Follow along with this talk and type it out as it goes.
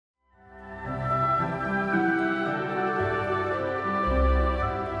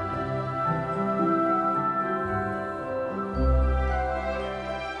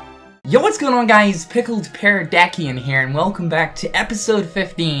Yo, what's going on, guys? Pickled Paradakian here, and welcome back to episode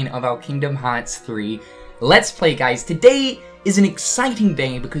 15 of our Kingdom Hearts 3 Let's Play, guys. Today is an exciting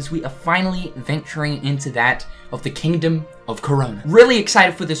day because we are finally venturing into that of the Kingdom of Corona. Really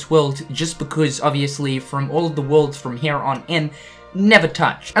excited for this world, just because, obviously, from all of the worlds from here on in, never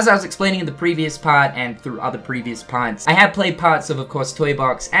touched. As I was explaining in the previous part and through other previous parts, I have played parts of course,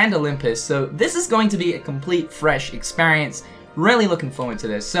 Toybox and Olympus, so this is going to be a complete, fresh experience. Really looking forward to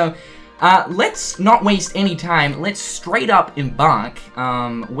this. So, let's not waste any time. Let's straight up embark.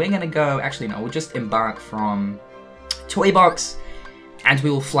 We're gonna go... Actually, no. We'll just embark from Toybox, and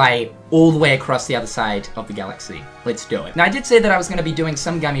we will fly all the way across the other side of the galaxy. Let's do it. Now, I did say that I was going to be doing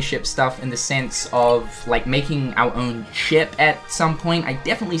some gummy ship stuff in the sense of, like, making our own ship at some point. I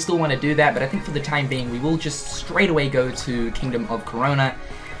definitely still want to do that, but I think for the time being, we will just straight away go to Kingdom of Corona.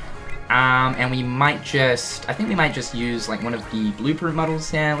 And we might just... I think we might just use, like, one of the blueprint models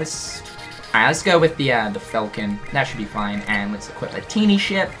here. Alright, let's go with the Falcon. That should be fine. And let's equip a teeny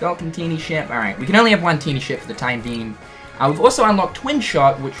ship. Falcon teeny ship. Alright, we can only have one teeny ship for the time being. We've also unlocked Twin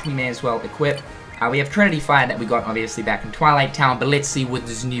Shot, which we may as well equip. We have Trinity Fire that we got, obviously, back in Twilight Town, but let's see what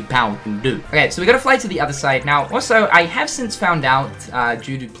this new power can do. Okay, so we gotta fly to the other side. Now, also, I have since found out,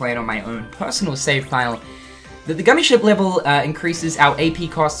 due to playing on my own personal save file, that the gummy ship level increases our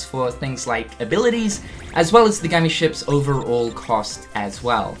AP costs for things like abilities, as well as the gummy ship's overall cost as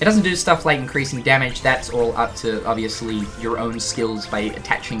well. It doesn't do stuff like increasing damage. That's all up to, obviously, your own skills by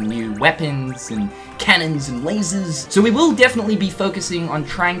attaching new weapons and cannons and lasers. So we will definitely be focusing on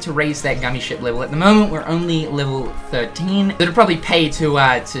trying to raise that gummy ship level. At the moment, we're only level 13. It'll probably pay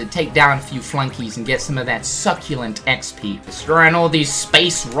to take down a few flunkies and get some of that succulent XP. Destroying all these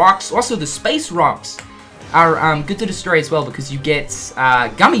space rocks. Also, the space rocks are good to destroy as well because you get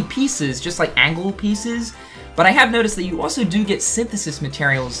gummy pieces, just like angle pieces. But I have noticed that you also do get synthesis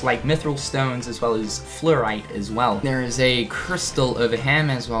materials like mithril stones as well as fluorite as well. There is a crystal over here,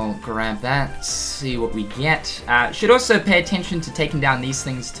 may as well grab that, see what we get. Should also pay attention to taking down these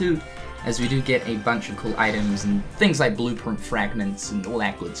things too, as we do get a bunch of cool items and things like blueprint fragments and all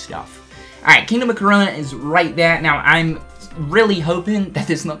that good stuff. Alright, Kingdom of Corona is right there. Now, I'm really hoping that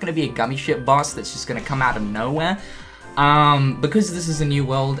there's not going to be a gummy ship boss that's just going to come out of nowhere. Because this is a new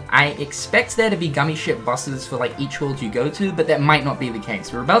world, I expect there to be gummy ship bosses for like each world you go to, but that might not be the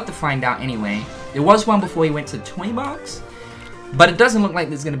case. We're about to find out anyway. There was one before we went to Toybox, but it doesn't look like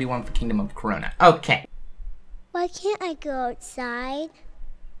there's going to be one for Kingdom of Corona. Okay. Why can't I go outside?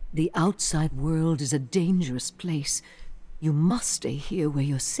 The outside world is a dangerous place. You must stay here where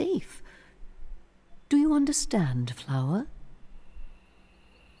you're safe. Do you understand, Flower?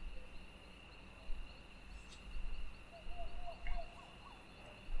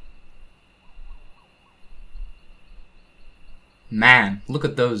 Man, look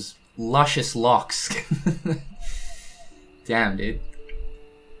at those luscious locks. Damn, dude.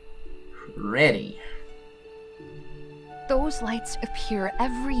 Ready. Those lights appear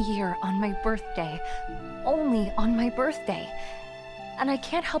every year on my birthday. Only on my birthday. And I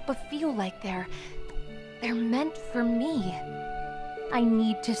can't help but feel like they're meant for me. I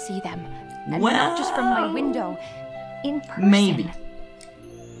need to see them. And not just from my window. In person. Maybe.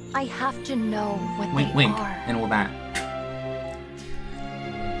 I have to know what wink, they wink, are. and all that.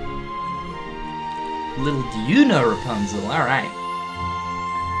 Little do you know, Rapunzel. Alright.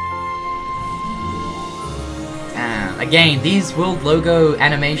 Again, these world logo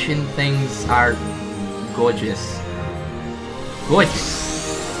animation things are gorgeous.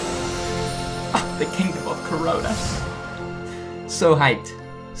 Gorgeous. Oh, the Kingdom of Corona. So hyped.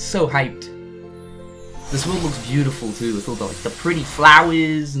 So hyped. This world looks beautiful too, with all the pretty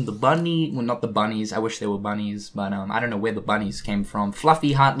flowers and the bunny. Well, not the bunnies. I wish they were bunnies, but I don't know where the bunnies came from.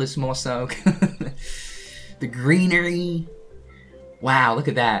 Fluffy, heartless, more so. The greenery. Wow, look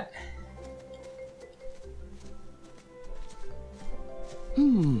at that.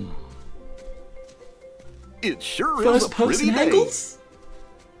 It sure is a First pretty person day. angles?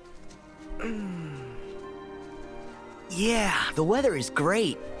 Yeah, the weather is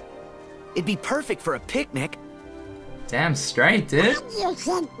great. It'd be perfect for a picnic. Damn straight, dude. You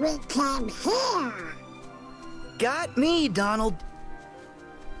think we came here? Got me, Donald.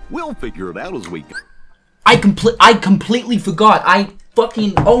 We'll figure it out as we go. I completely forgot.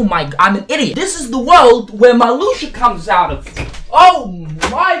 Oh my, I'm an idiot. This is the world where Marluxia comes out of. Oh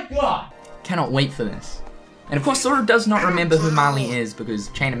my god. Cannot wait for this. And of course, Sora does not remember who Marley is because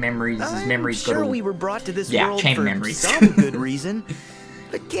Chain of Memories, his memories got sure all... we were brought to this Yeah, world Chain of for Memories. some good reason.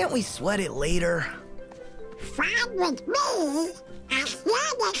 But can't we sweat it later? Fine with me, as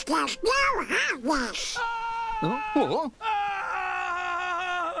long as there's no harvest.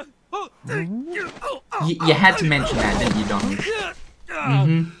 Oh, You had to mention that, didn't you, Donald?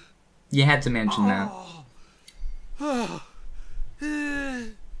 Mm-hmm. You had to mention that.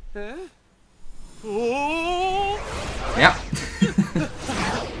 Yep.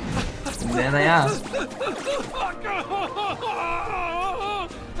 There they are.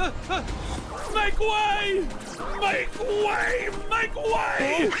 Make way! Make way! Make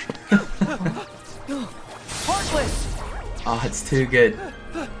way! Heartless! Oh, it's too good.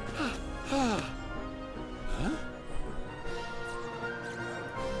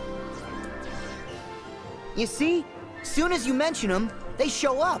 You see? Soon as you mention them, they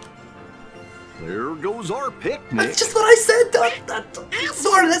show up. There goes our picnic. That's just what I said.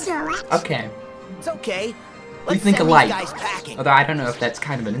 Sorry, that's okay. It's okay. We Let's think send alike. these guys packing. Although I don't know if that's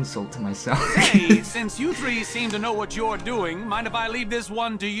kind of an insult to myself. Hey, since you three seem to know what you're doing, mind if I leave this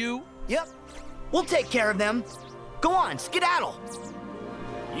one to you? Yep. We'll take care of them. Go on, skedaddle.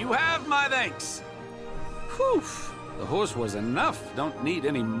 You have my thanks. Whew. The horse was enough. Don't need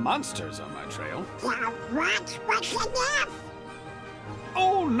any monsters on my trail. Now what's enough?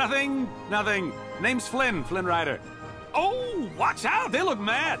 Oh, nothing. Nothing. Name's Flynn, Flynn Rider. Oh, watch out. They look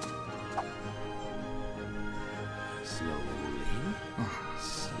mad.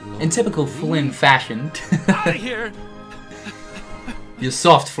 In typical Flynn fashion. Out of here. You're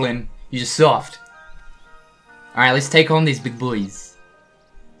soft, Flynn. You're soft. Alright, let's take on these big boys.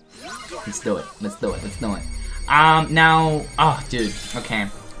 Let's do it. Let's do it. Let's do it. Now... Oh, dude. Okay.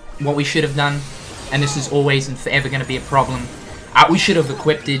 What we should have done, and this is always and forever going to be a problem, we should have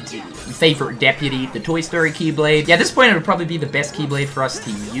equipped favorite deputy, the Toy Story Keyblade. Yeah, at this point it would probably be the best Keyblade for us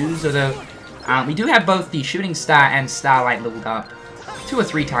to use, although we do have both the Shooting Star and Starlight leveled up 2 or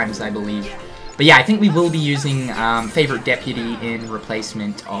 3 times, I believe. But yeah, I think we will be using favorite deputy in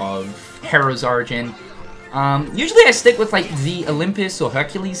replacement of Hero's Origin. Usually I stick with like the Olympus or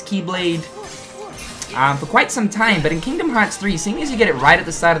Hercules Keyblade for quite some time, but in Kingdom Hearts 3, seeing as you get it right at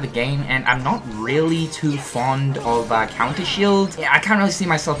the start of the game, and I'm not really too fond of Counter Shield, yeah, I can't really see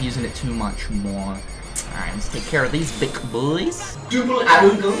myself using it too much more. Alright, let's take care of these big boys. Double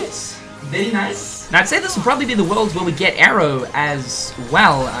arrow goats. Very nice. Now, I'd say this will probably be the world where we get Arrow as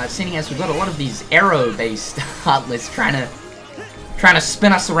well, seeing as we've got a lot of these Arrow-based Heartless trying to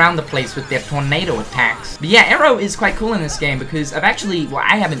spin us around the place with their tornado attacks. But yeah, Arrow is quite cool in this game because I've actually, well,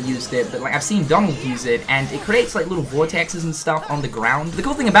 I haven't used it, but like I've seen Donald use it, and it creates like little vortexes and stuff on the ground. The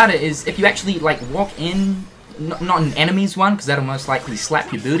cool thing about it is if you actually like walk in, not an enemy's one, because that'll most likely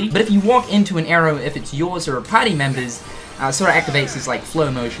slap your booty, but if you walk into an Arrow, if it's yours or a party member's, sort of activates as like flow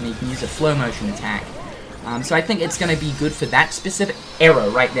motion. You can use a flow motion attack. So I think it's going to be good for that specific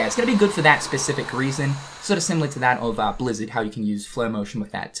Arrow right there. It's going to be good for that specific reason. Sort of similar to that of Blizzard, how you can use flow motion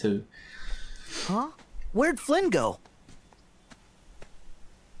with that too. Huh? Where'd Flynn go?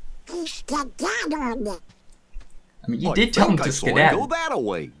 He skedaddled. I mean, you did tell him to skedaddle. Go that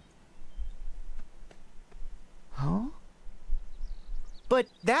away. Huh? But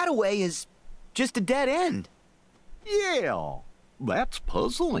that away is just a dead end. Yeah, that's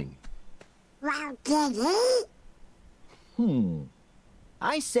puzzling. Well, did he?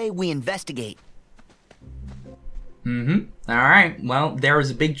 I say we investigate. Alright, well, there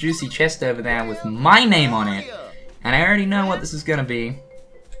is a big juicy chest over there with my name on it. And I already know what this is gonna be.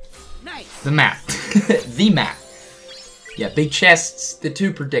 Nice. The map. The map. Yeah, big chests, they're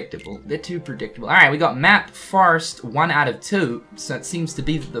too predictable. They're too predictable. Alright, we got map forest 1 out of 2. So it seems to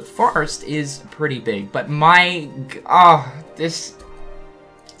be that the forest is pretty big. But it's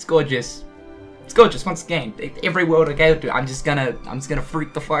gorgeous. It's gorgeous once again. Every world I go to, I'm just gonna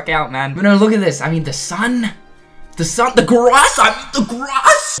freak the fuck out, man. But no, look at this. I mean, the sun, the grass, the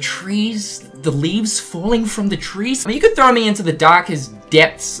grass! The trees, the leaves falling from the trees. I mean, you could throw me into the darkest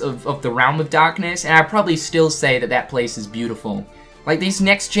depths of the realm of darkness, and I'd probably still say that that place is beautiful. Like, these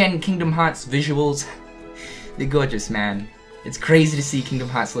next-gen Kingdom Hearts visuals, they're gorgeous, man. It's crazy to see Kingdom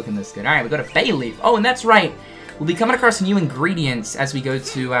Hearts looking this good. Alright, we got a bay leaf. Oh, and that's right. We'll be coming across new ingredients as we go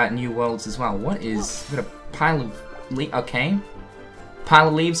to new worlds as well. What is... we got a pile of leaves. Okay. Pile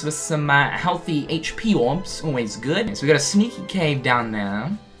of leaves with some healthy HP orbs. Always good. So we got a sneaky cave down there.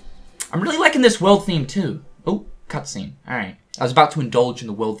 I'm really liking this world theme too. Oh, cutscene. Alright. I was about to indulge in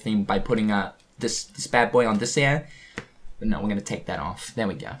the world theme by putting this bad boy on this air. But no, we're going to take that off. There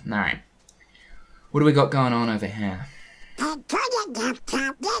we go. Alright. What do we got going on over here? I couldn't have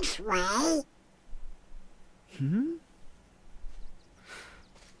come this way.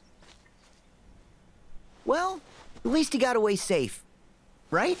 Well, at least he got away safe,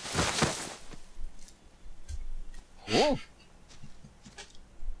 right? Oh.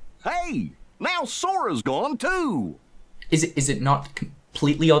 Hey, now Sora's gone too. Is it not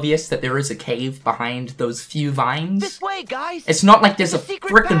completely obvious that there is a cave behind those few vines. This way, guys! It's not like there's a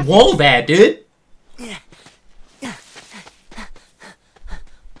secret frickin' passage. wall there, dude!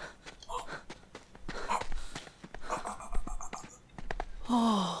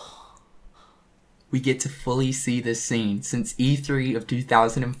 We get to fully see this scene since E3 of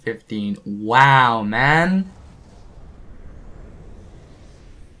 2015. Wow, man!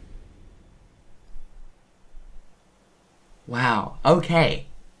 Wow, okay.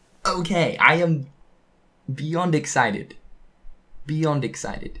 Okay, I am beyond excited. Beyond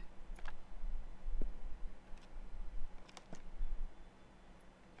excited.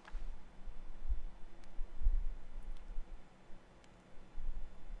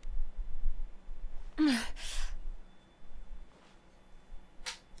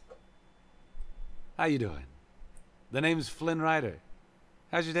 How you doing? The name's Flynn Rider.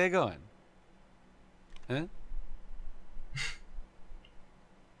 How's your day going? Huh?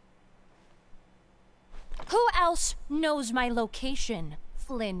 Who else knows my location,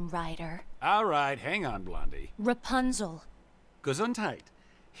 Flynn Rider? All right, hang on, Blondie. Rapunzel. Gesundheit.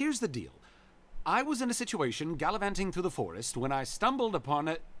 Here's the deal. I was in a situation gallivanting through the forest when I stumbled upon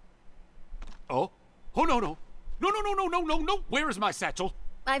a... Oh? Oh, no, no. No, no, no, no, no, no, no. Where is my satchel?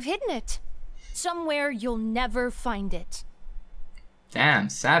 I've hidden it. Somewhere you'll never find it. Damn,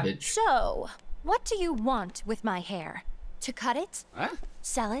 savage. So, what do you want with my hair? To cut it? Huh?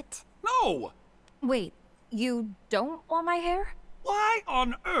 Sell it? No! Wait, you don't want my hair? Why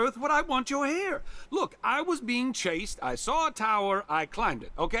on earth would I want your hair? Look, I was being chased, I saw a tower, I climbed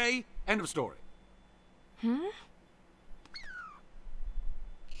it, okay? End of story. Hmm?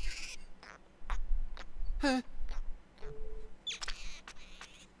 Huh?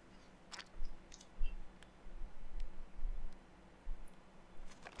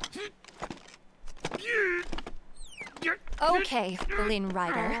 Okay, Flynn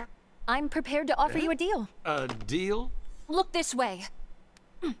Rider. I'm prepared to offer you a deal. A deal? Look this way.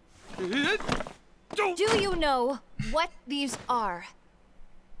 Don't... Do you know what these are?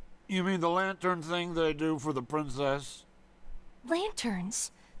 You mean the lantern thing they do for the princess?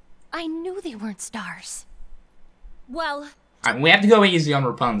 Lanterns? I knew they weren't stars. Well... We have to go easy on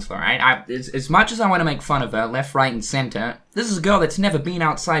Rapunzel, alright? As much as I want to make fun of her, left, right, and center, this is a girl that's never been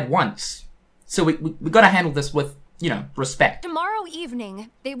outside once. So we gotta handle this with, you know, respect. Tomorrow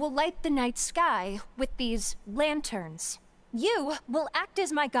evening, they will light the night sky with these lanterns. You will act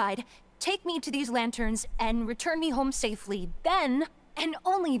as my guide, take me to these lanterns, and return me home safely. Then, and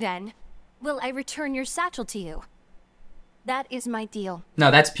only then, will I return your satchel to you. That is my deal. No,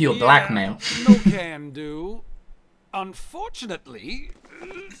 that's pure blackmail. No can do. Unfortunately,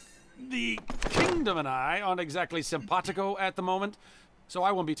 the kingdom and I aren't exactly simpatico at the moment, so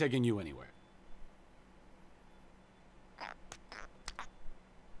I won't be taking you anywhere.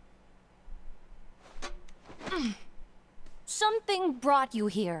 Something brought you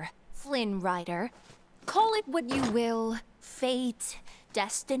here, Flynn Rider. Call it what you will, fate,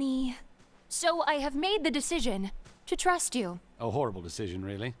 destiny. So I have made the decision to trust you. A horrible decision,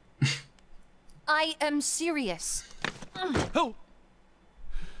 really. I am serious. Oh!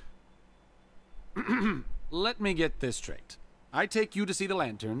 Let me get this straight. I take you to see the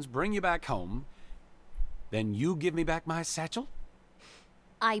lanterns, bring you back home, then you give me back my satchel?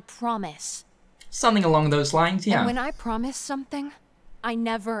 I promise. Something along those lines, yeah. And when I promise something, I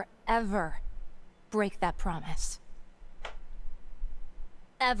never, ever break that promise.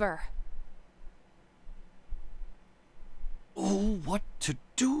 Ever. Oh, what to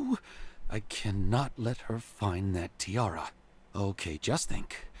do? I cannot let her find that tiara. Okay, just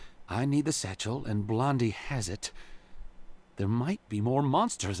think. I need the satchel, and Blondie has it. There might be more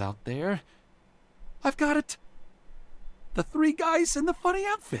monsters out there. I've got it! The three guys in the funny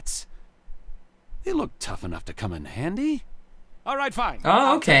outfits. They look tough enough to come in handy. All right, fine.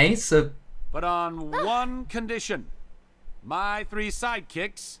 Oh, okay, so... But on one condition. My three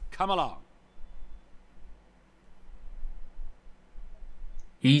sidekicks come along.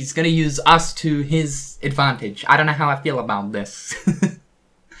 He's gonna use us to his advantage. I don't know how I feel about this.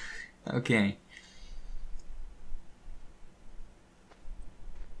 Okay.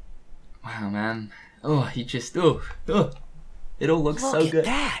 Wow, man. Oh, he just... Oh. It all looks so good. Look at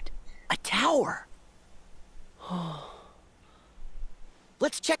that! A tower!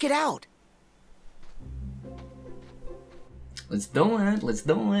 Let's check it out! Let's do it, let's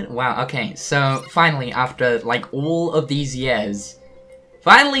do it. Wow, okay, so finally, after like all of these years,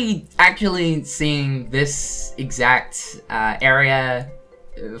 finally actually seeing this exact area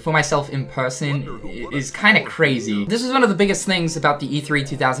for myself in person is kind of crazy. This was one of the biggest things about the E3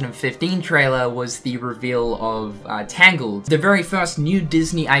 2015 trailer was the reveal of Tangled, the very first new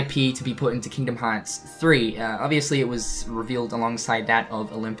Disney IP to be put into Kingdom Hearts 3. Obviously it was revealed alongside that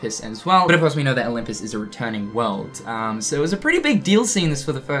of Olympus as well, but of course we know that Olympus is a returning world. So it was a pretty big deal seeing this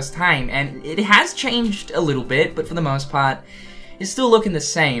for the first time, and it has changed a little bit, but for the most part, it's still looking the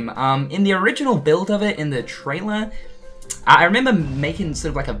same. In the original build of it, in the trailer, I remember making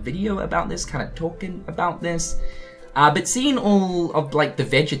sort of like a video about this, kind of talking about this, but seeing all of like the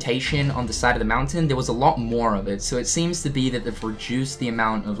vegetation on the side of the mountain, there was a lot more of it, so it seems to be that they've reduced the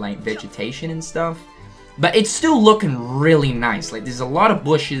amount of like vegetation and stuff. But it's still looking really nice. Like, there's a lot of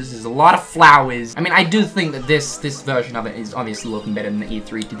bushes, there's a lot of flowers. I mean, I do think that this version of it is obviously looking better than the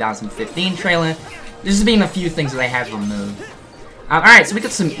E3 2015 trailer. There's just been a few things that they have removed. Alright, so we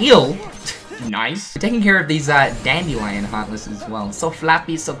got some eel. Nice. We're taking care of these dandelion heartless as well. So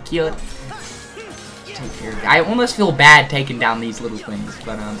flappy, so cute. Take care of, I almost feel bad taking down these little things,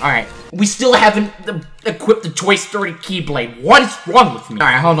 but alright. We still haven't equipped the Toy Story Keyblade. What is wrong with me?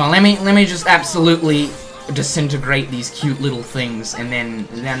 Alright, hold on. Let me just absolutely disintegrate these cute little things, and then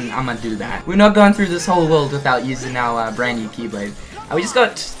I'm gonna do that. We're not going through this whole world without using our brand new Keyblade. We just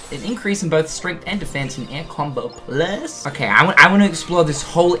got an increase in both strength and defense in Air Combo Plus. Okay, I want to explore this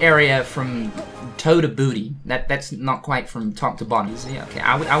whole area from toe to booty. That's not quite from top to bottom. Okay,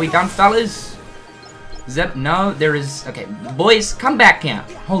 are we done, fellas? Is that, no, there is, okay, boys, come back here.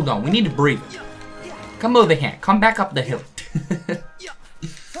 Hold on, we need to breathe. Come over here, come back up the hill.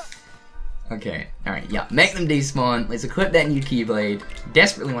 Okay, alright, yeah, make them despawn. Let's equip that new Keyblade.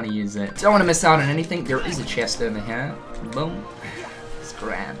 Desperately want to use it. Don't want to miss out on anything. There is a chest over here. Boom. Let's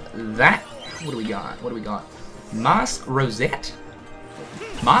grab that. What do we got? What do we got? Mask Rosette?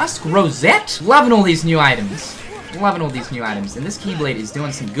 Mask Rosette? Loving all these new items. Loving all these new items. And this Keyblade is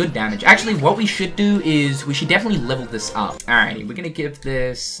doing some good damage. Actually, what we should do is we should definitely level this up. Alrighty, we're gonna give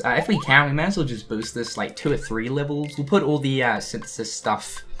this, if we can, we might as well just boost this like 2 or 3 levels. We'll put all the synthesis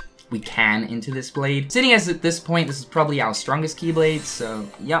stuff we can into this blade. Sitting as at this point, this is probably our strongest Keyblade, so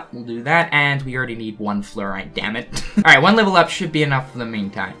yep, we'll do that. And we already need 1 fluorite, damn it. Alright, 1 level up should be enough for the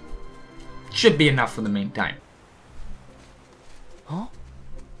meantime. Should be enough for the meantime. Huh?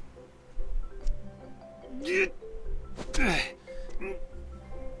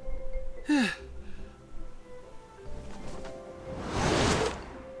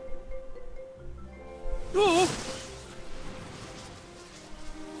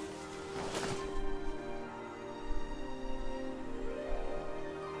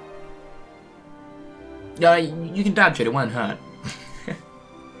 You can dodge it, it won't hurt.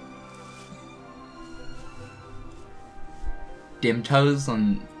 Dim toes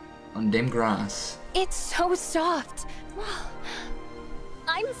on dim grass. It's so soft.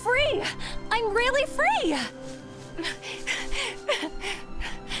 I'm free. I'm really free.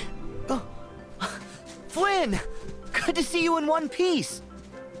 Oh. Flynn! Good to see you in one piece.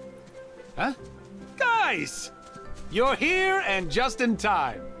 Huh? Guys! You're here and just in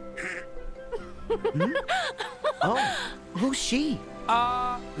time. Hmm? Oh, who's she?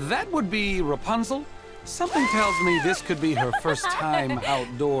 That would be Rapunzel. Something tells me this could be her first time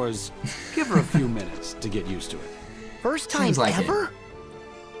outdoors. Give her a few minutes to get used to it. First time Seems like ever? it.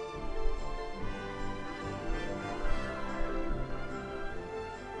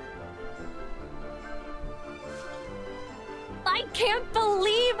 I can't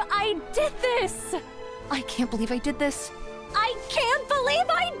believe I did this. I can't believe I did this. I can't believe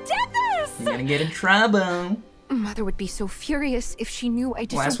I did this! You're gonna get in trouble. Mother would be so furious if she knew I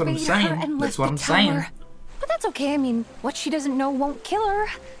Well, that's what I'm disobeyed her saying. and That's left what the I'm tower. saying. But that's okay. I mean, what she doesn't know won't kill her,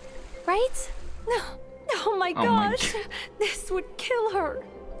 right? No. Oh my Oh my gosh, God. this would kill her.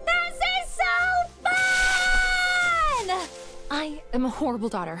 This is so fun! I am a horrible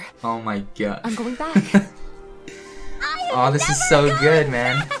daughter. Oh my god. I'm going back. Oh, this is so good,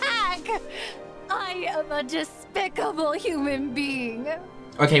 man. I am a despicable human being.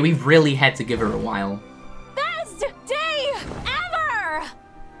 Okay, we've really had to give her a while. Best day ever!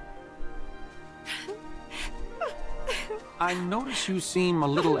 I notice you seem a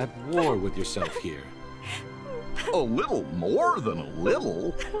little at war with yourself here. A little more than a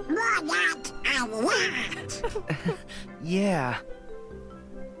little. More not a lot. Yeah.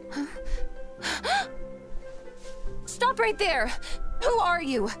 Stop right there! Who are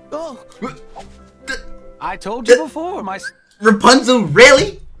you? Oh, I told you before, my... Rapunzel,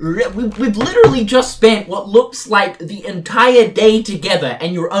 really? We've literally just spent what looks like the entire day together,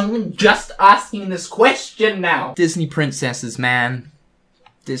 and you're only just asking this question now. Disney princesses, man.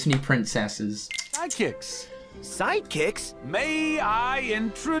 Disney princesses. Sidekicks. Sidekicks? May I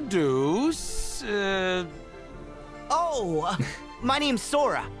introduce, Oh, my name's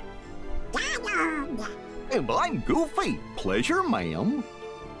Sora. Donald. And I'm Goofy. Pleasure, ma'am.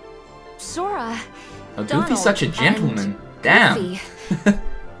 Sora. Oh, Donald, Goofy's such a gentleman. Damn. Goofy.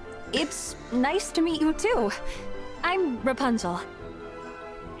 It's nice to meet you too. I'm Rapunzel.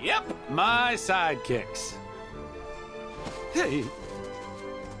 Yep, my sidekicks. Hey,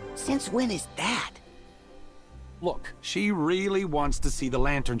 Since when is that? look, she really wants to see the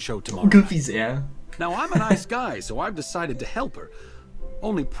lantern show tomorrow. Goofy's, yeah. Now, I'm a nice guy, so I've decided to help her.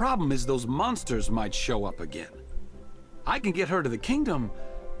 Only problem is those monsters might show up again. I can get her to the kingdom,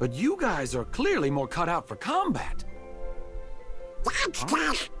 but you guys are clearly more cut out for combat. That's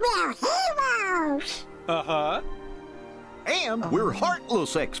 'cause we're heroes. Uh-huh. And we're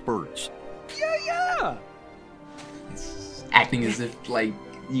heartless experts. Yeah. Acting as if, like,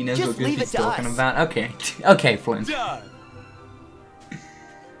 he knows Just what leave Goofy's it to talking us. about. Okay. Okay, Flynn. Done.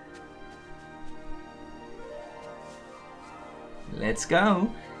 Let's go.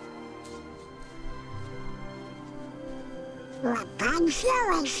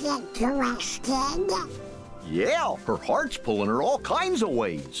 Rapunzel is interested. Yeah, her heart's pulling her all kinds of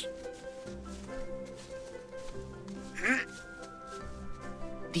ways.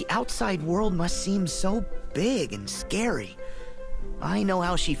 The outside world must seem so big and scary. I know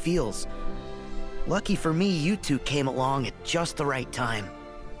how she feels. Lucky for me, you two came along at just the right time.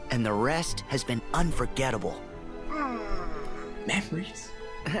 And the rest has been unforgettable. Memories.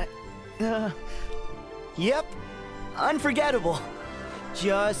 Yep, unforgettable.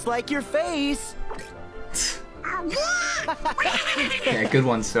 Just like your face. Yeah, good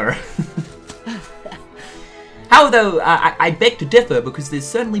one, sir. How though, I beg to differ, because there's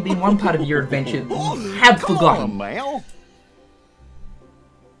certainly been one part of your adventure that you have Come forgotten. on, Mal.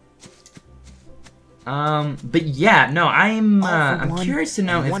 But yeah, no, I'm one, curious to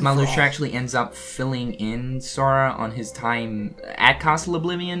know and if one for Malusha all. actually ends up filling in Sora on his time at Castle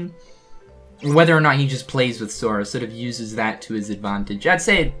Oblivion. Whether or not he just plays with Sora, sort of uses that to his advantage. I'd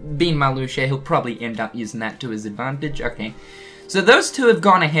say, being Malusha, he'll probably end up using that to his advantage. Okay. So those two have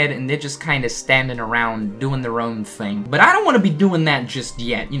gone ahead and they're just kind of standing around doing their own thing. But I don't want to be doing that just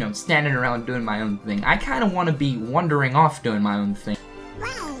yet, you know, standing around doing my own thing. I kind of want to be wandering off doing my own thing.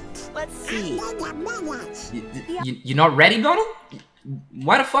 Wait, Let's see. I need a minute. You're not ready, Donald?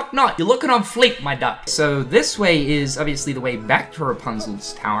 Why the fuck not? You're looking on fleek, my duck. So this way is obviously the way back to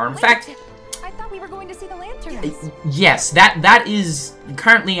Rapunzel's tower. In fact, I thought we were going to see the lanterns. yes, that is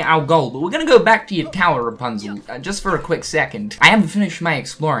currently our goal, but we're gonna go back to your tower, Rapunzel, just for a quick second. I haven't finished my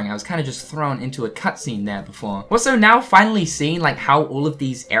exploring. I was kind of just thrown into a cutscene there before. Also, now finally seeing like how all of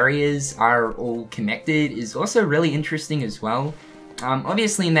these areas are all connected is also really interesting as well.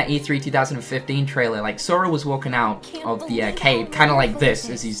 Obviously in that E3 2015 trailer, like, Sora was walking out of the cave, kind of like this,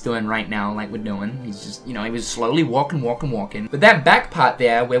 as he's doing right now, like we're doing. He's just, you know, he was slowly walking. But that back part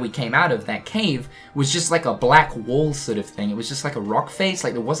there, where we came out of that cave, was just like a black wall sort of thing. It was just like a rock face,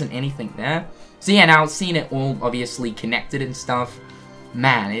 like there wasn't anything there. So yeah, now seeing it all obviously connected and stuff,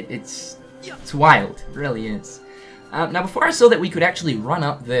 man, it's wild, it really is. Now before I saw that we could actually run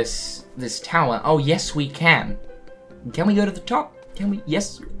up this tower, oh yes we can. Can we go to the top? Can we?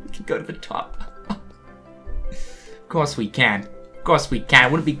 Yes, we can go to the top. Of course we can. Of course we can.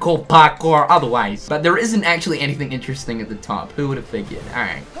 It wouldn't be called parkour otherwise. But there isn't actually anything interesting at the top. Who would have figured?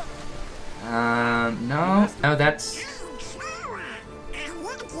 Alright. No. No, that's... Sora, I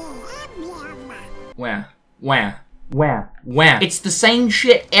want the emblem. Where? It's the same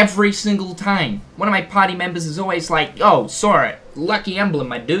shit every single time. One of my party members is always like, oh, Sora, lucky emblem,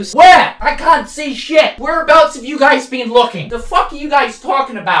 my deuce. Where? I can't see shit. Whereabouts have you guys been looking? The fuck are you guys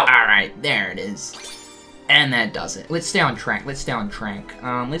talking about? Alright, there it is. And that does it. Let's stay on track. Let's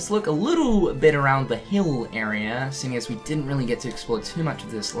look a little bit around the hill area, seeing as we didn't really get to explore too much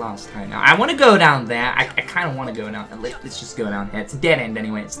of this last time. Now, I want to go down there. I kind of want to go down. Let's just go down here. It's a dead end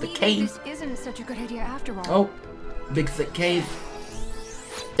anyway. It's the cave. This isn't such a good idea after all. Oh, big thick cave.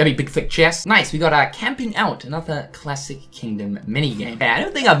 I mean, big thick chest. Nice, we got Camping Out, another classic Kingdom minigame. Yeah, I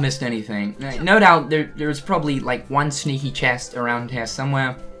don't think I've missed anything. No doubt there's probably like one sneaky chest around here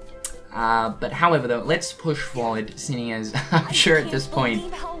somewhere. But however though, let's push forward, seeing as I'm sure at this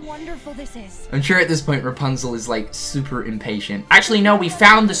point... How wonderful this is. I'm sure at this point Rapunzel is like super impatient. Actually no, we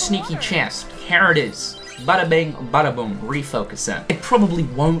found the sneaky chest. Here it is. Bada bing, bada boom, refocuser. I probably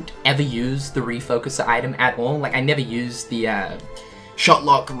won't ever use the refocuser item at all. Like, I never used the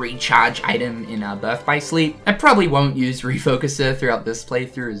shotlock recharge item in Birth by Sleep. I probably won't use refocuser throughout this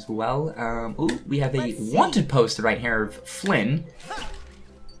playthrough as well. Ooh, we have a wanted poster right here of Flynn.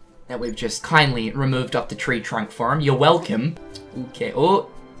 that we've just kindly removed off the tree trunk for him. You're welcome. Okay, oh,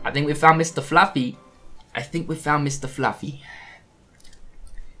 I think we found Mr. Fluffy. I think we found Mr. Fluffy.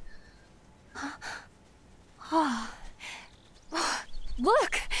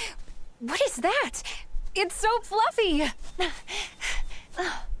 Look! What is that? It's so fluffy!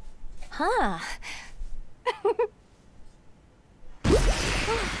 Huh.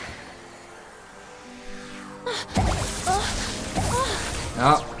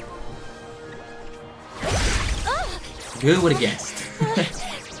 Oh. Who would have guessed?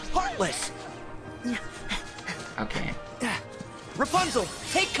 Heartless! Okay. Rapunzel,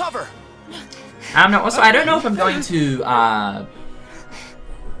 take cover! Also, I don't know if I'm going to,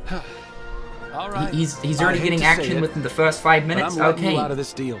 All right. He's already getting action within the first 5 minutes? But I'm letting Okay. you out of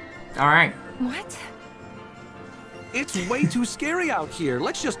this deal. Alright. What? It's way too scary out here.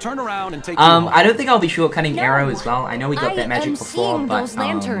 Let's just turn around and take you home. I don't think I'll be shortcutting No. Arrow as well. I know we got that magic am before, seeing but, those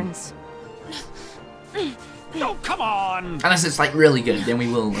lanterns. Oh, come on! unless it's, like, really good, then we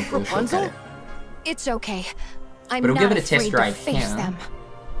will, of course, shortcut Rapunzel? it. It's okay. I'm But we'll not give it a test afraid drive to face here. them.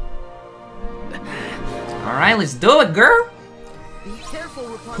 Alright, let's do it, girl! Be careful,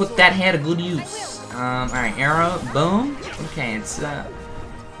 Rapunzel. Put that hair to good use. Alright, Arrow, boom. Okay, it's,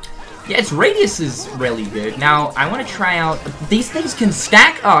 yeah, its radius is really good. Now, I want to try out... These things can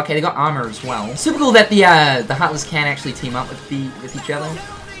stack? Oh, okay, they got armor as well. Super cool that the Heartless can actually team up with each other.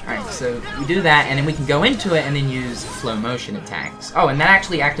 Alright, so we do that, and then we can go into it and then use flow motion attacks. Oh, and that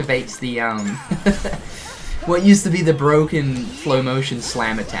actually activates the, what used to be the broken flow motion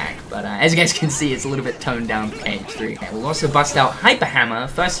slam attack. But, as you guys can see, it's a little bit toned down for KH3. Okay, we'll also bust out Hyper Hammer.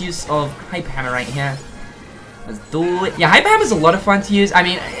 First use of Hyper Hammer right here. Let's do it. Yeah, Hyper Hammer's a lot of fun to use. I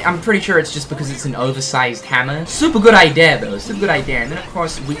mean, I'm pretty sure it's just because it's an oversized hammer. Super good idea, though. Super good idea. And then, of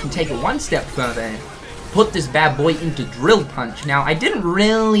course, we can take it one step further. Put this bad boy into Drill Punch. Now, I didn't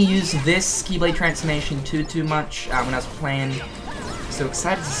really use this Keyblade transformation too much when I was playing. So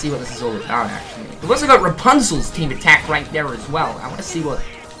excited to see what this is all about, actually. We've also got Rapunzel's team attack right there as well. I want to see what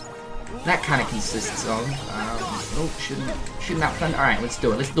that kind of consists of. Oh, shooting that fun. Alright, let's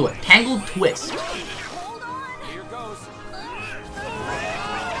do it. Let's do it. Tangled Twist.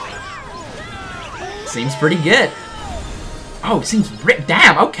 Seems pretty good. Oh, seems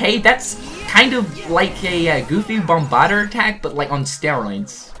damn. Okay, that's kind of like a goofy Bombarder attack, but like on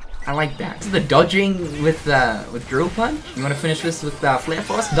steroids. I like that. This is the dodging with Drill Punch. You want to finish this with Flare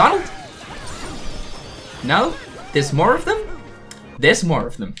Force, Donald? No? There's more of them? There's more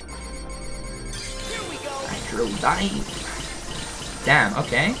of them. Alright, Drill Dive. Damn.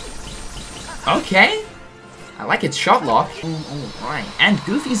 Okay. Okay. I like its shot lock. Alright. And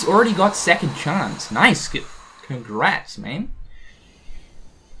Goofy's already got second chance. Nice. Congrats, man.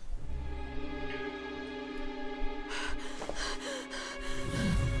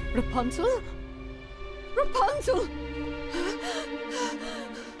 Rapunzel? Rapunzel!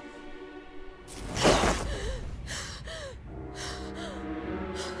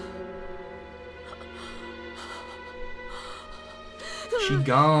 She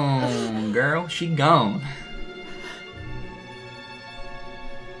gone, girl. She gone.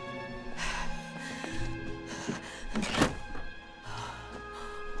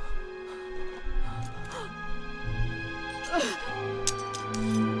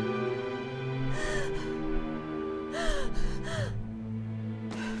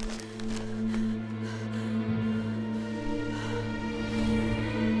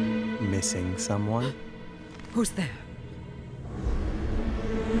 Missing someone? Who's there?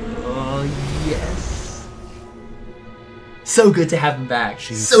 Oh, yes. So good to have him back.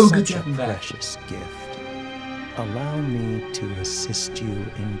 She's so good such to have a him back. precious gift. Allow me to assist you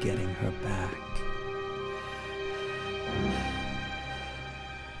in getting her back.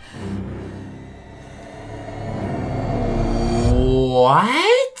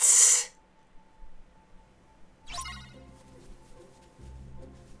 What?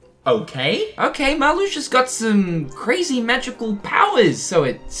 Okay. Okay, Malu's just got some crazy magical powers, so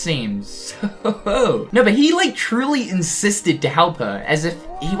it seems. No, but he like truly insisted to help her, as if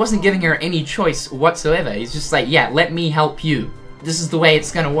he wasn't giving her any choice whatsoever. He's just like, yeah, let me help you. This is the way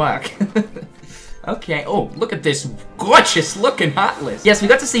it's gonna work. Okay, oh, look at this gorgeous looking Heartless. Yes, we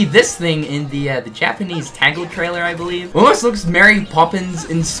got to see this thing in the Japanese Tangled trailer, I believe. Almost looks Mary Poppins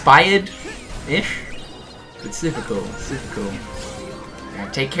inspired-ish. But super cool, super cool.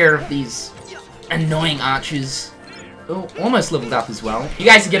 Take care of these annoying archers. Oh, almost leveled up as well. You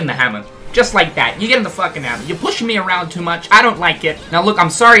guys are getting the hammer. Just like that. You're getting the fucking hammer. You're pushing me around too much. I don't like it. Now look, I'm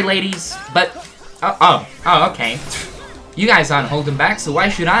sorry, ladies, but... Oh, okay. You guys aren't holding back, so why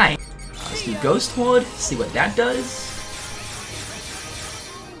should I? Let's do Ghost Horde. See what that does.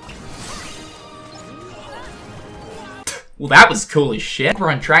 Well, that was cool as shit. We're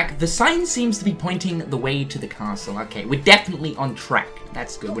on track. The sign seems to be pointing the way to the castle. Okay, we're definitely on track.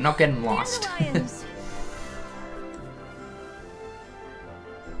 That's good. We're not getting lost.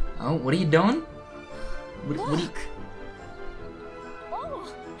 Oh, what are you doing? What are you...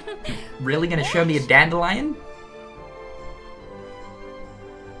 Oh. Really gonna show me a dandelion?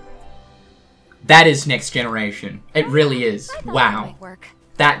 That is next generation. It really is. Wow.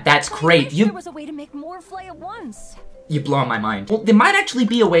 That's great. There was a way to make more fly at once. You blow my mind. Well, there might actually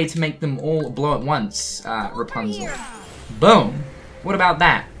be a way to make them all blow at once, Rapunzel. Boom. What about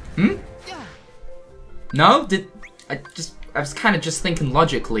that? Hmm? No? I was kind of just thinking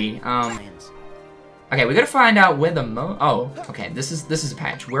logically. Okay, we gotta find out where the okay, this is a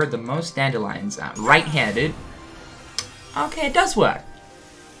patch. Where the most dandelions are. Right here, dude. Okay, it does work.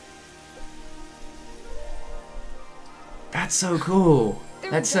 That's so cool.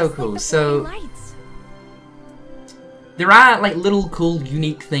 That's so cool. So there are like little cool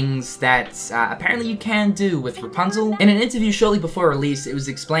unique things that apparently you can do with Rapunzel. In an interview shortly before release, it was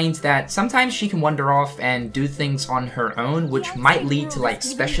explained that sometimes she can wander off and do things on her own, which might lead to like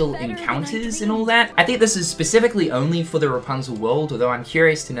special encounters and all that. I think this is specifically only for the Rapunzel world, although I'm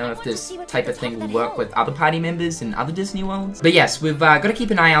curious to know if this type of thing will work with other party members in other Disney worlds. But yes, we've got to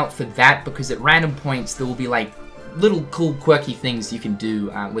keep an eye out for that, because at random points there will be like little cool quirky things you can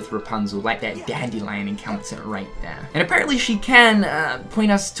do with Rapunzel, like that dandelion encounter right there. And apparently she can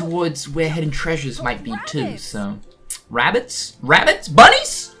point us towards where hidden treasures might be too, so... Rabbits? Rabbits?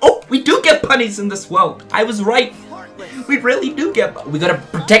 Bunnies? Oh, we do get bunnies in this world! I was right! We really do get... We gotta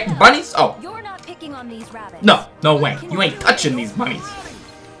protect bunnies? Oh. You're not picking on these rabbits. No, no way. You ain't touching these bunnies.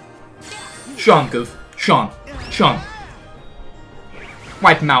 Sean, Goof. Sean. Sean.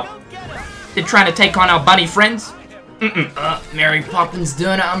 Wipe him out. They're trying to take on our bunny friends? Mary Poppins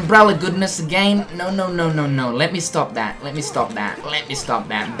doing her umbrella goodness again. No, no, no, no, no. Let me stop that. Let me stop that. Let me stop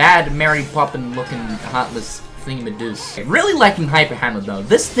that. Bad Mary Poppin looking heartless thingamadoos. Okay, really liking Hyper Hammer though.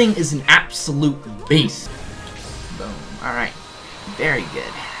 This thing is an absolute beast. Boom. Alright. Very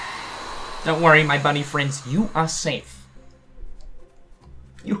good. Don't worry, my bunny friends. You are safe.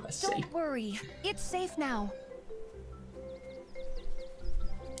 You are safe. Don't worry. It's safe now.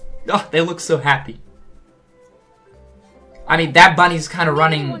 Oh, they look so happy. I mean, that bunny's kind of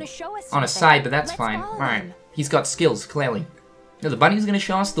running on a side, but that's fine. Alright. He's got skills, clearly. No, the bunny's gonna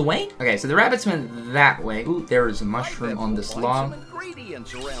show us the way? Okay, so the rabbits went that way. Ooh, there is a mushroom on this log. Yeah,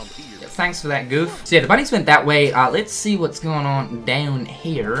 thanks for that, Goof. So yeah, the bunnies went that way. Let's see what's going on down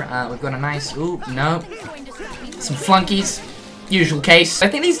here. We've got a nice... Ooh, no. Some flunkies. Usual case. I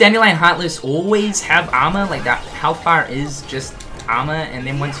think these Dandelion Heartless always have armor. Like, that health bar is just armor. And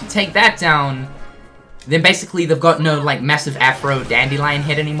then once you take that down... Then basically they've got no like massive afro dandelion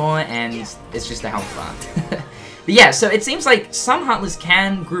head anymore, and it's just a health bar. But yeah, so it seems like some Heartless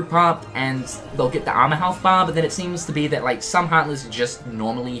can group up and they'll get the armor health bar, but then it seems to be that like some Heartless just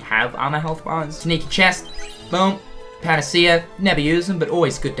normally have armor health bars. Sneaky chest, boom, panacea, never use them, but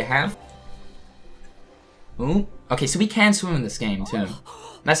always good to have. Ooh, okay, so we can swim in this game too.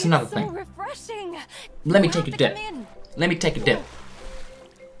 That's another thing. Refreshing. Let me take a dip. Let me take a dip.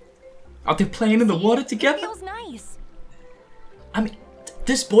 Are they playing in the water together? It feels nice. I mean,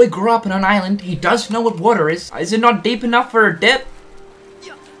 this boy grew up on an island. He does know what water is. Is it not deep enough for a dip?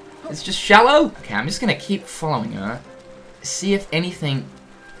 It's just shallow? Okay, I'm just gonna keep following her. See if anything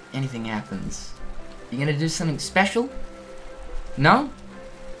happens. You gonna do something special? No?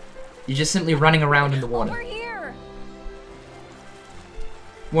 You're just simply running around in the water. Over here.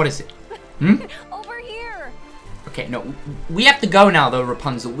 What is it? Hmm? Over here. Okay, no, we have to go now though,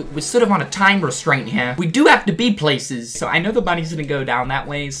 Rapunzel. We're sort of on a time restraint here. We do have to be places, so I know the bunny's gonna go down that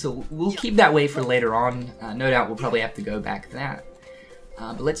way, so we'll keep that way for later on. No doubt we'll probably have to go back that.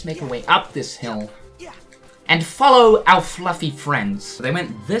 But let's make our way up this hill and follow our fluffy friends. So they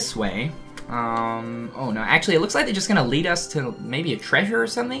went this way. Oh no, actually it looks like they're just gonna lead us to maybe a treasure or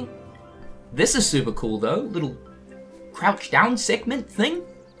something. This is super cool though, little crouch down segment thing.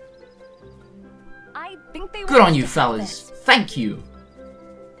 Good on you, fellas. Thank you.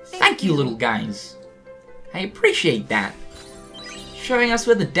 Thank you, little guys. I appreciate that. Showing us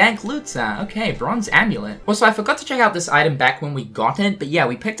where the dank loots are. Okay, bronze amulet. Also, I forgot to check out this item back when we got it, but yeah,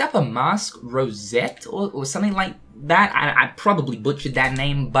 we picked up a mask rosette or something like that. I probably butchered that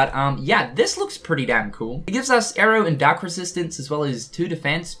name, but yeah, this looks pretty damn cool. It gives us arrow and dark resistance as well as 2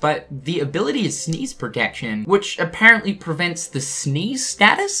 defense, but the ability is sneeze protection, which apparently prevents the sneeze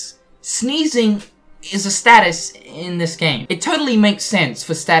status. Sneezing is a status in this game. It totally makes sense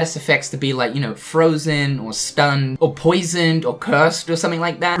for status effects to be like, you know, frozen or stunned or poisoned or cursed or something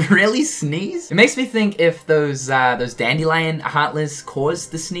like that. Really? Sneeze? It makes me think if those dandelion heartless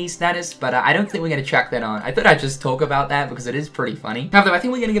caused the sneeze status, but I don't think we're gonna check that on. I thought I'd just talk about that because it is pretty funny. However, I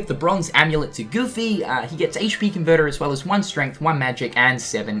think we're gonna give the bronze amulet to Goofy. He gets HP converter as well as 1 strength, 1 magic, and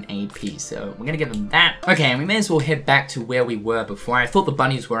 7 AP. So we're gonna give him that. Okay, and we may as well head back to where we were before. I thought the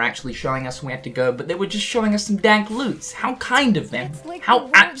bunnies were actually showing us where to go, but they were just showing us some dank loots. How kind of them. Like How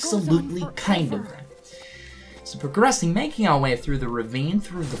the absolutely kind of them. So progressing, making our way through the ravine,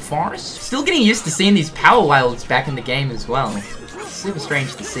 through the forest. Still getting used to seeing these power wilds back in the game as well. Super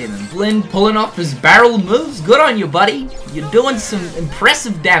strange to see them. Flynn pulling off his barrel moves. Good on you, buddy. You're doing some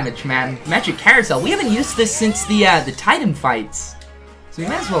impressive damage, man. Magic carousel. We haven't used this since the Titan fights. So we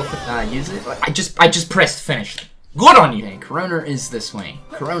might as well use it. I just pressed finish. Good on you! Okay, Corona is this way.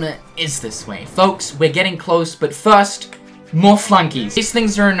 Corona is this way. Folks, we're getting close, but first, more flunkies. These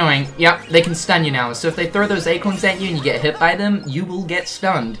things are annoying. Yep, they can stun you now. So if they throw those acorns at you and you get hit by them, you will get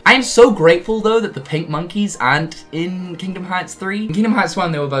stunned. I am so grateful, though, that the pink monkeys aren't in Kingdom Hearts 3. In Kingdom Hearts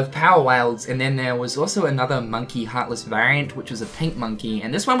 1, they were both power wilds, and then there was also another monkey heartless variant, which was a pink monkey.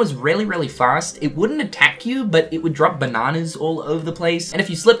 And this one was really, really fast. It wouldn't attack you, but it would drop bananas all over the place. And if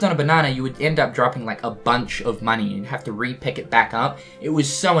you slipped on a banana, you would end up dropping like a bunch of money and have to re-pick it back up. It was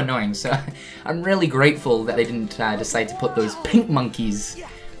so annoying. So I'm really grateful that they didn't decide to put those pink monkeys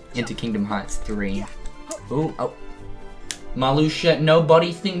into Kingdom Hearts 3. Ooh, oh. Marluxia, no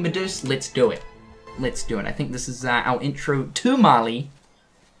body thing, Medusa. Let's do it. Let's do it. I think this is our intro to Marley.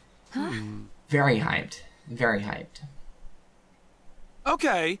 Huh? Very hyped. Very hyped.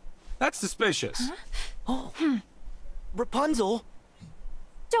 Okay, that's suspicious. Huh? Oh, Rapunzel.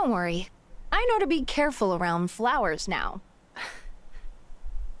 Don't worry. I know to be careful around flowers now.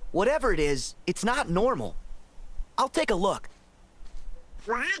 Whatever it is, it's not normal. I'll take a look.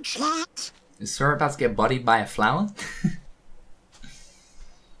 Watch it. Is Sora about to get bodied by a flower?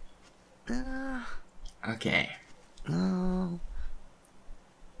 Okay. Oh.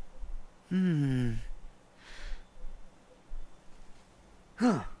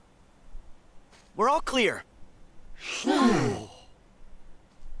 Huh. We're all clear.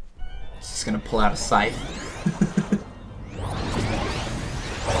 Just gonna pull out a scythe.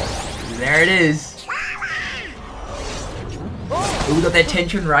 There it is. Ooh, we got that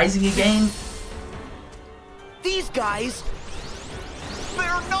tension rising again. These guys,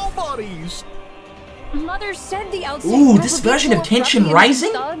 They're nobodies. Mother said the outside Ooh, world this would be version full of tension ruffians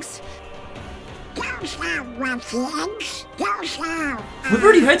and rising? thugs. Go slow, ruffians. Go slow. We've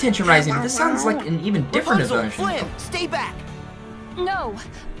already heard tension rising, but this sounds like an even different Rapunzel, version. Flynn, stay back. No,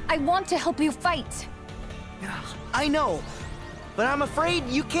 I want to help you fight. I know, but I'm afraid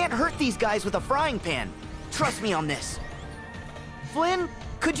you can't hurt these guys with a frying pan. Trust me on this. Flynn,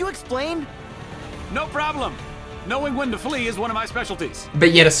 could you explain? No problem. Knowing when to flee is one of my specialties.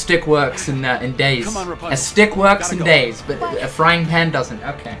 But yet a stick works in days. Come on, Rapunzel. A stick works Gotta in go. days, but a frying pan doesn't.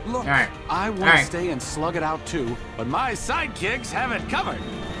 Okay. Look, Alright. I want Alright. to stay and slug it out too, but my sidekicks have it covered.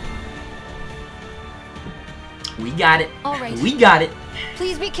 We got it. All right. We got it.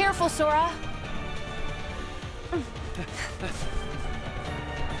 Please be careful, Sora.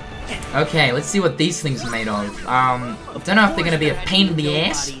 Okay, let's see what these things are made of. Don't know if they're gonna be a pain in the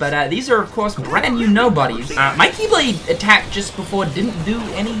ass, but these are of course brand new nobodies. My Keyblade attack just before didn't do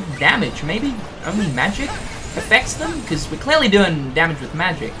any damage. Maybe only magic affects them? Because we're clearly doing damage with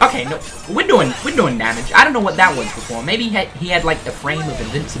magic. Okay, no, we're doing damage. I don't know what that was before. Maybe he had like a frame of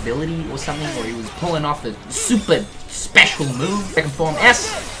invincibility or something, or he was pulling off a super special move. Second form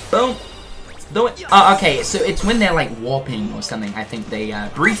S. Boom. Do it. Oh, okay, so it's when they're like warping or something. I think they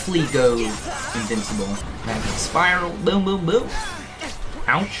briefly go invincible. Magic spiral. Boom, boom, boom.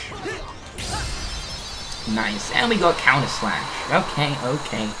 Ouch. Nice. And we got counter slash. Okay,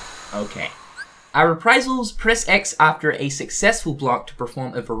 okay, okay. Reprisals, press X after a successful block to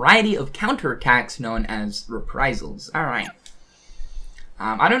perform a variety of counterattacks known as reprisals. Alright.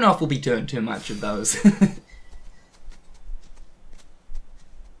 I don't know if we'll be doing too much of those.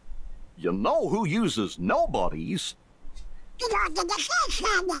 You know who uses nobodies?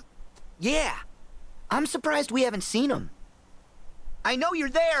 Yeah. I'm surprised we haven't seen them. I know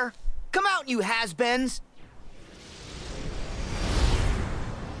you're there. Come out, you has-beens.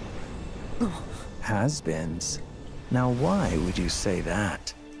 Has-beens? Now why would you say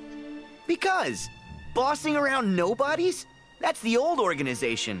that? Because bossing around nobodies? That's the old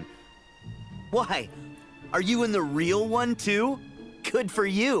organization. Why? Are you in the real one too? Good for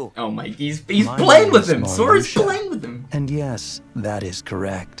you. Oh my, he's My playing name with is him. Sora's Marluxia. playing with him. And yes, that is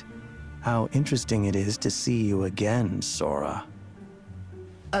correct. how interesting it is to see you again, Sora.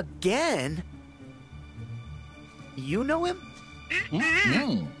 Again? You know him?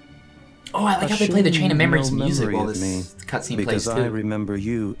 Oh, I like how they play the Chain of Memories music while of me, this cutscene plays because too. I remember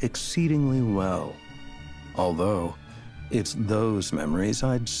you exceedingly well. Although, it's those memories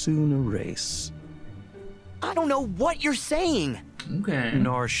I'd soon erase. I don't know what you're saying. Okay.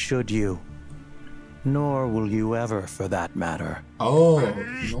 Nor should you. Nor will you ever, for that matter. Oh,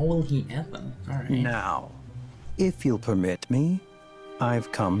 nor will he ever. Alright. Now, if you'll permit me,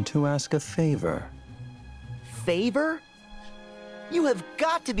 I've come to ask a favor. Favor? You have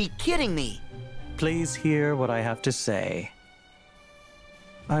got to be kidding me. Please hear what I have to say.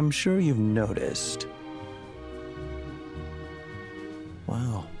 I'm sure you've noticed.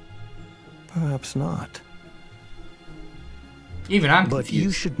 Well, perhaps not. Even I'm But confused.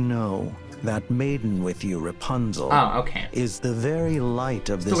 you should know that maiden with you, Rapunzel, Oh, okay. is the very light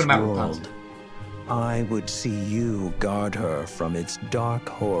of this Talking about world. Rapunzel. I would see you guard her from its dark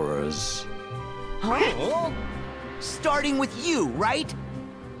horrors. Huh? Starting with you, right?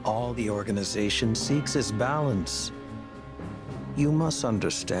 All the organization seeks is balance. You must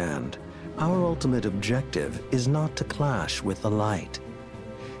understand, our ultimate objective is not to clash with the light.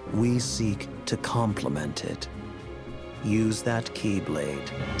 We seek to complement it. Use that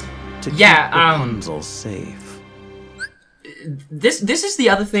Keyblade to keep Rapunzel safe. This is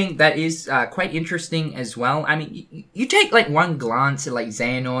the other thing that is quite interesting as well. I mean, you take like one glance at like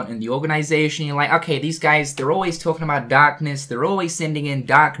Xehanort and the organization, you're like, okay, these guys, they're always talking about darkness, they're always sending in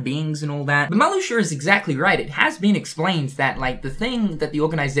dark beings and all that. But Malusha is exactly right. It has been explained that like the thing that the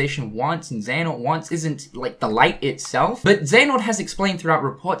organization wants and Xehanort wants isn't like the light itself, but Xehanort has explained throughout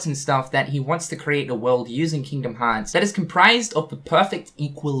reports and stuff that he wants to create a world using Kingdom Hearts that is comprised of the perfect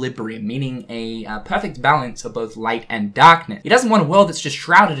equilibrium, meaning a perfect balance of both light and darkness. He doesn't want a world that's just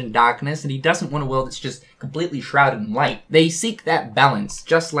shrouded in darkness, and he doesn't want a world that's just completely shrouded in light. They seek that balance,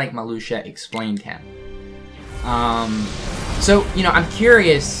 just like Malusha explained him. So, you know, I'm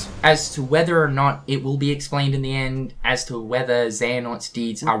curious as to whether or not it will be explained in the end, as to whether Xehanort's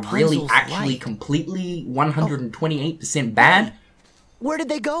deeds are really actually completely 128% bad. Where did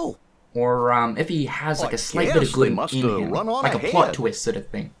they go? Or if he has like a slight bit of good in him, like a plot twist sort of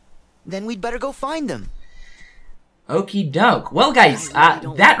thing. Then we'd better go find them. Okie doke. Well, guys,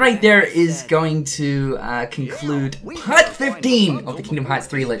 that right there is going to conclude part 15 of the Kingdom Hearts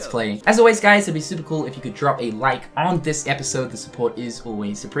 3 Let's Play. As always, guys, it'd be super cool if you could drop a like on this episode. The support is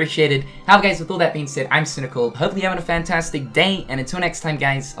always appreciated. However, guys, with all that being said, I'm Cynical. Hopefully you're having a fantastic day, and until next time,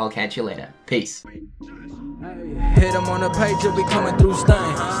 guys, I'll catch you later. Peace. Hit them on the page, you'll be coming through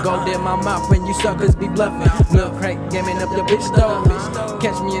stunning. Go in my mouth when you suckers be bluffing. Milk crate, gaming up the bitch stove.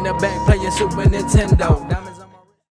 Catch me in the back playing Super Nintendo.